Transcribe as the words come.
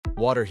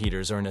Water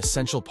heaters are an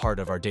essential part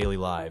of our daily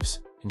lives,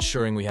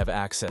 ensuring we have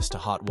access to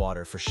hot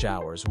water for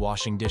showers,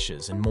 washing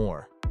dishes, and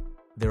more.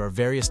 There are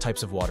various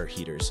types of water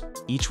heaters,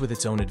 each with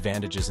its own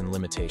advantages and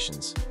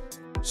limitations.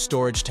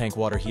 Storage tank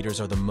water heaters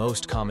are the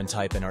most common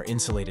type and are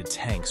insulated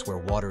tanks where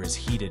water is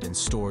heated and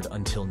stored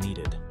until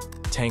needed.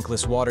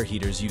 Tankless water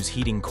heaters use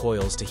heating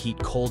coils to heat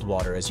cold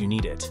water as you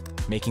need it,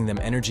 making them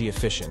energy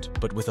efficient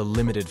but with a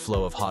limited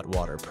flow of hot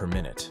water per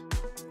minute.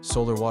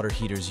 Solar water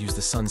heaters use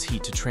the sun's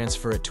heat to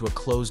transfer it to a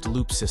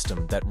closed-loop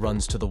system that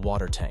runs to the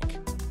water tank,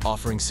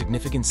 offering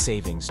significant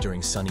savings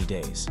during sunny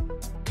days.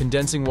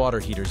 Condensing water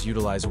heaters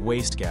utilize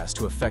waste gas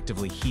to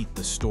effectively heat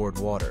the stored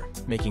water,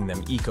 making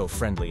them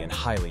eco-friendly and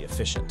highly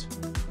efficient.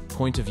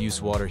 Point-of-use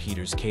water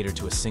heaters cater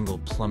to a single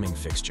plumbing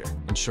fixture,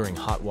 ensuring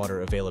hot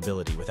water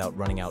availability without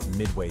running out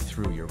midway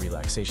through your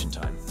relaxation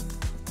time.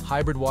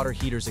 Hybrid water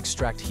heaters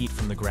extract heat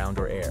from the ground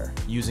or air,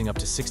 using up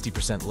to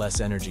 60% less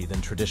energy than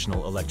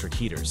traditional electric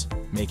heaters,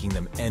 making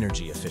them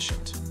energy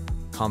efficient.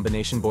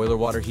 Combination boiler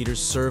water heaters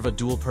serve a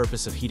dual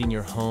purpose of heating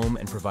your home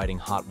and providing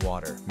hot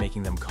water,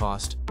 making them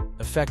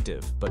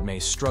cost-effective but may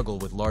struggle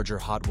with larger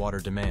hot water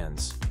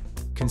demands.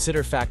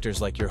 Consider factors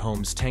like your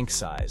home's tank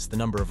size, the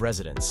number of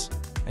residents,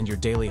 and your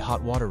daily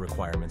hot water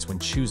requirements when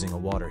choosing a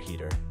water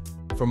heater.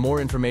 For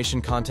more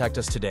information, contact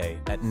us today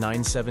at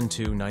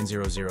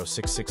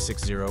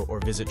 972-900-6660 or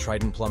visit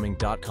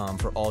tridentplumbing.com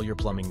for all your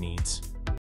plumbing needs.